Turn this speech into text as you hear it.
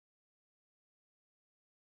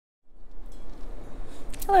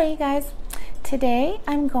Hello you guys. Today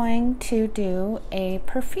I'm going to do a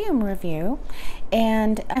perfume review,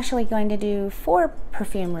 and actually going to do 4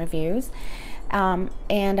 perfume reviews, and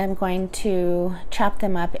I'm going to chop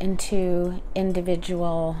them up into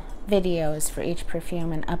individual videos for each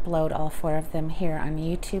perfume and upload all 4 of them here on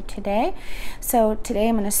YouTube today. So today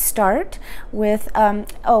I'm going to start with,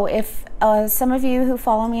 if some of you who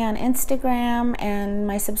follow me on Instagram and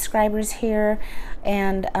my subscribers here,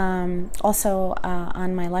 and also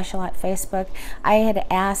on my Lush Lot Facebook,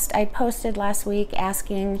 I posted last week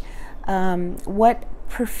asking what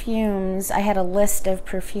perfumes, I had a list of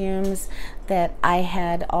perfumes that I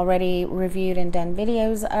had already reviewed and done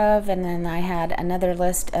videos of, and then I had another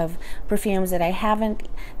list of perfumes that I have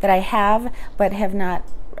but have not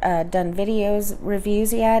done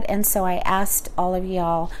reviews yet. And so I asked all of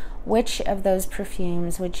y'all, which of those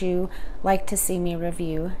perfumes would you like to see me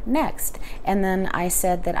review next? And then I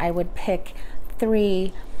said that I would pick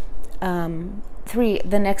the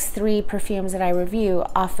next 3 perfumes that I review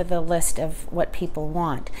off of the list of what people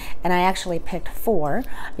want. And I actually picked 4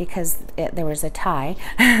 because there was a tie.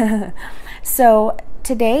 So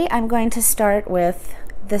today I'm going to start with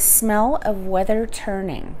the Smell of Weather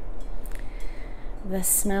Turning. The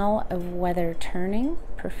Smell of Weather Turning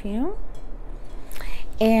perfume.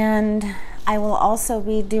 And I will also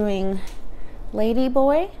be doing Lady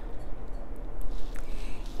Boy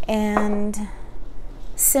and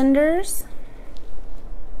Cinders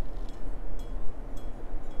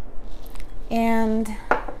and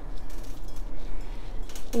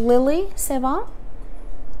Lily Savant,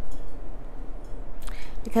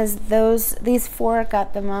 because these 4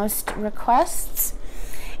 got the most requests.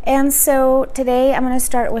 And so today I'm going to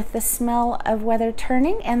start with the Smell of Weather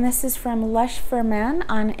Turning, and this is from Lush for Men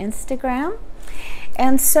on Instagram.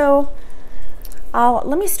 And so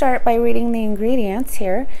let me start by reading the ingredients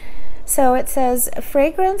here. So it says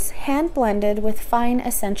fragrance hand blended with fine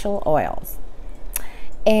essential oils.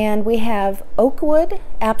 And we have oak wood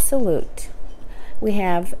absolute, we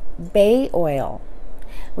have bay oil,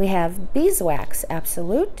 we have beeswax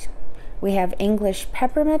absolute, we have English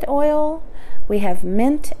peppermint oil, we have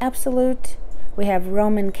mint absolute, we have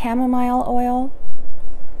Roman chamomile oil,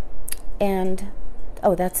 and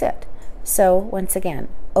that's it. So once again,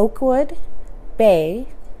 oak wood, bay,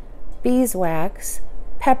 beeswax,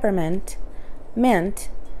 peppermint, mint,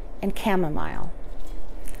 and chamomile.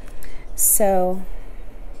 So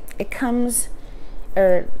it comes,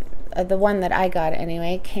 or the one that I got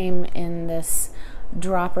anyway, came in this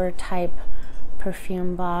dropper type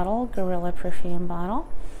perfume bottle, Gorilla perfume bottle,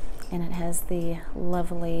 and it has the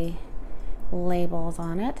lovely labels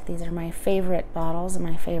on it. These are my favorite bottles and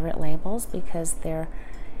my favorite labels because they're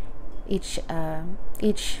each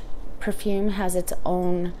perfume has its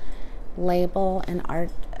own label and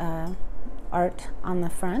art on the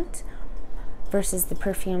front, versus the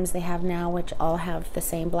perfumes they have now, which all have the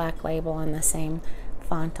same black label and the same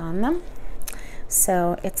font on them.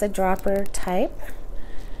 So it's a dropper type,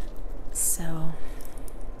 so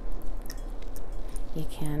you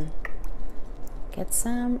can get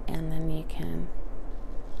some, and then you can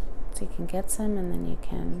get some, and then you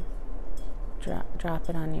can drop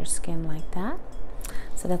it on your skin like that.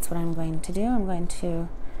 So that's what I'm going to do. I'm going to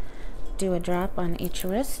do a drop on each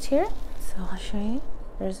wrist here. So I'll show you.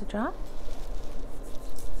 There's a drop.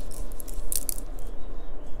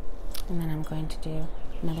 And then I'm going to do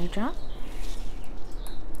another drop.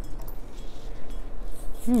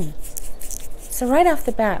 So right off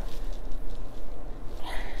the bat,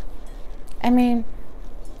 I mean,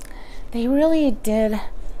 they really did.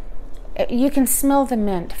 You can smell the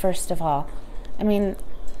mint, first of all. I mean,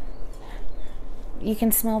 you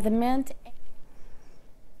can smell the mint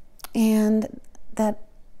and that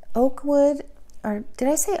oak wood, or did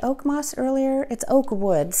I say oak moss earlier? It's oak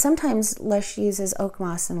wood. Sometimes Lush uses oak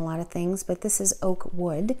moss in a lot of things, but this is oak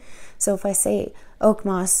wood. So if I say oak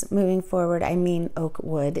moss moving forward, I mean oak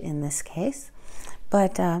wood in this case.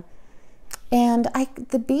 But and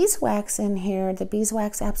the beeswax in here, the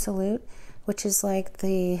beeswax absolute, which is like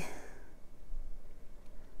the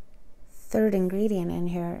 3rd ingredient in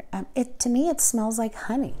here, to me it smells like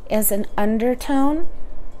honey as an undertone,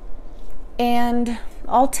 and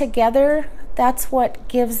altogether that's what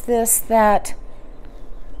gives this that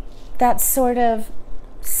sort of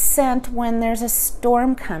scent when there's a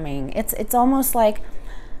storm coming. It's almost like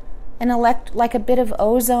like a bit of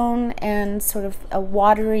ozone and sort of a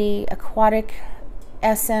watery aquatic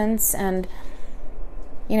essence, and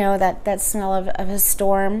you know, that smell of a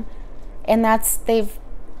storm. And they've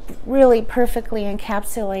really perfectly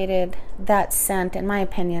encapsulated that scent, in my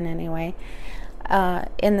opinion anyway.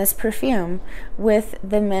 in this perfume with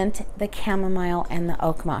the mint, the chamomile, and the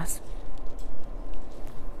oak moss.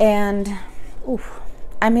 And oof,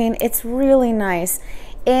 I mean, it's really nice.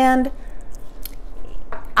 And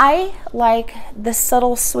I like the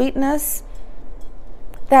subtle sweetness,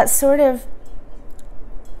 that sort of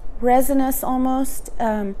resinous almost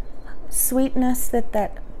sweetness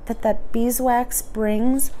that beeswax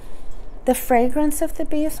brings. The fragrance of the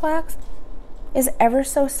beeswax is ever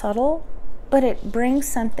so subtle, but it brings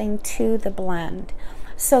something to the blend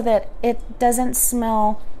so that it doesn't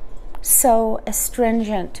smell so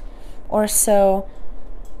astringent or so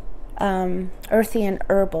earthy and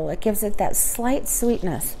herbal. It gives it that slight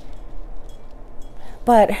sweetness.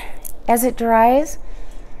 But as it dries,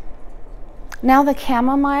 now the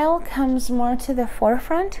chamomile comes more to the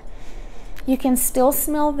forefront. You can still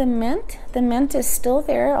smell the mint. The mint is still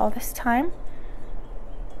there all this time.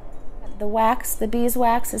 The wax, the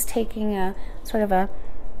beeswax, is taking a sort of a,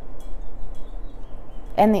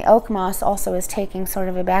 and the oak moss also is taking sort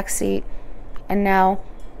of a back seat. And now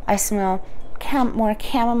I smell more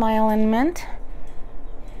chamomile and mint.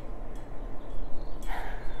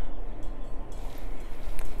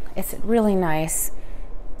 It's really nice.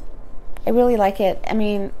 I really like it. I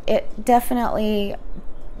mean, it definitely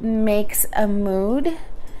makes a mood.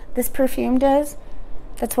 This perfume does.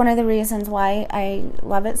 That's one of the reasons why I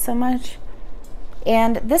love it so much.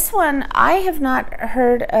 And this one, I have not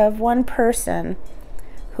heard of one person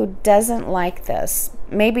who doesn't like this.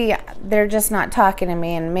 Maybe they're just not talking to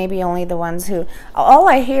me, and maybe only the ones who, all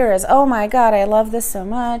I hear is, oh my God, I love this so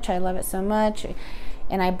much, I love it so much,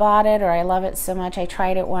 and I bought it, or I love it so much, I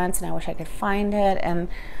tried it once and I wish I could find it. And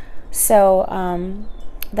so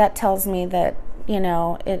that tells me that, you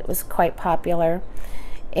know, it was quite popular.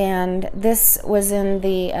 And this was in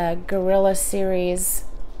the Gorilla Series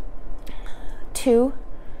 2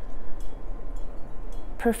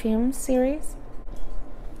 perfume series.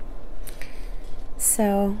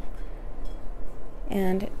 So,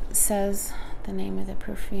 and it says the name of the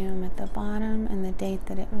perfume at the bottom and the date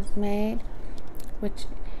that it was made, which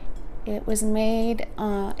it was made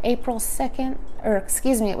April 2nd, or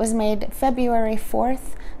excuse me, it was made February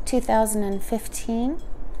 4th, 2015,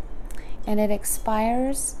 and it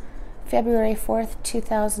expires February 4th,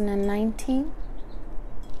 2019.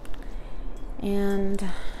 And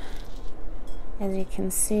as you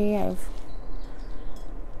can see, I've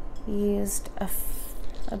used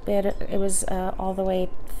a bit. It was all the way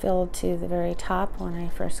filled to the very top when I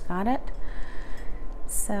first got it.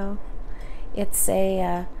 So it's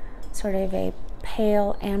a sort of a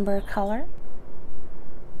pale amber color.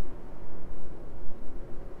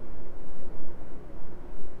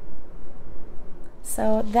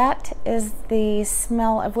 So that is the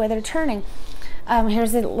smell of Weather Turning.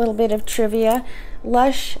 Here's a little bit of trivia.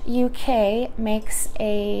 Lush UK makes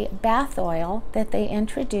a bath oil that they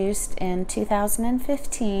introduced in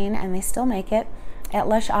 2015, and they still make it at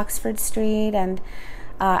Lush Oxford Street, and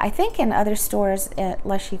I think in other stores at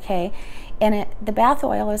Lush UK. And the bath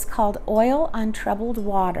oil is called Oil on Troubled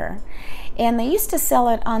Water. And they used to sell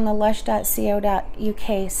it on the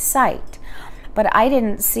lush.co.uk site, but I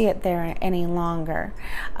didn't see it there any longer.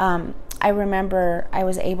 I remember I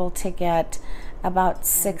was able to get about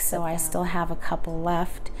 6, so I still have a couple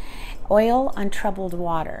left. Oil on Troubled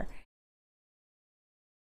Water.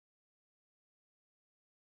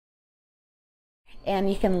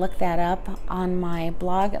 And you can look that up on my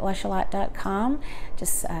blog at lushalot.com.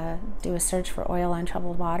 Just do a search for Oil on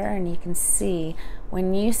Troubled Water, and you can see,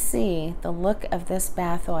 when you see the look of this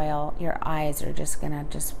bath oil, your eyes are just gonna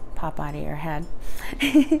just pop out of your head.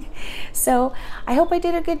 So I hope I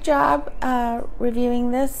did a good job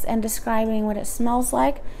reviewing this and describing what it smells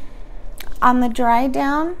like. On the dry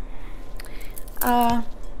down,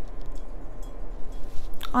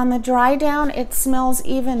 it smells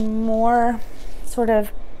even more sort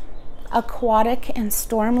of aquatic and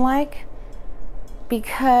storm-like,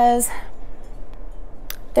 because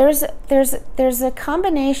there's a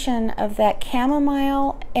combination of that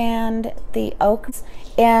chamomile and the oak,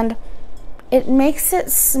 and it makes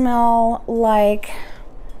it smell like,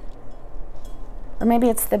 or maybe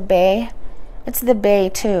it's the bay. It's the bay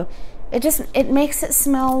too. It makes it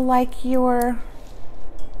smell like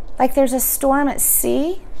like there's a storm at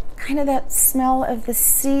sea, kind of that smell of the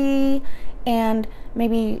sea, and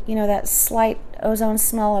maybe, you know, that slight ozone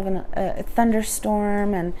smell of a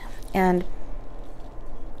thunderstorm, and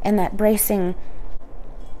that bracing,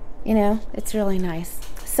 you know, it's really nice.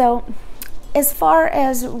 So as far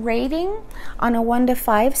as rating on a 1 to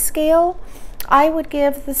 5 scale, I would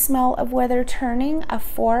give the smell of Weather Turning a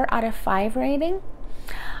 4 out of 5 rating.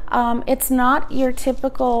 It's not your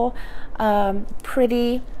typical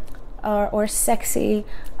pretty or sexy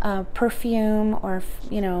perfume, or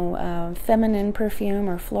feminine perfume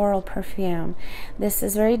or floral perfume. This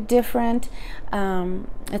is very different.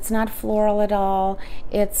 It's not floral at all.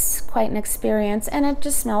 It's quite an experience, and it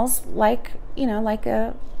just smells like, like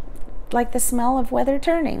the smell of weather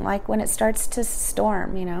turning, like when it starts to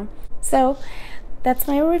storm. So that's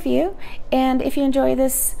my review, and if you enjoy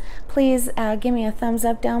this, please give me a thumbs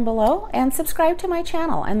up down below and subscribe to my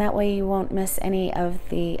channel, and that way you won't miss any of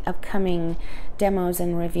the upcoming demos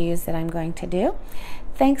and reviews that I'm going to do.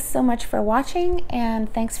 Thanks so much for watching,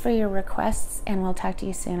 and thanks for your requests, and we'll talk to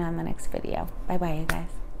you soon on the next video. Bye bye, you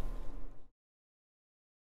guys.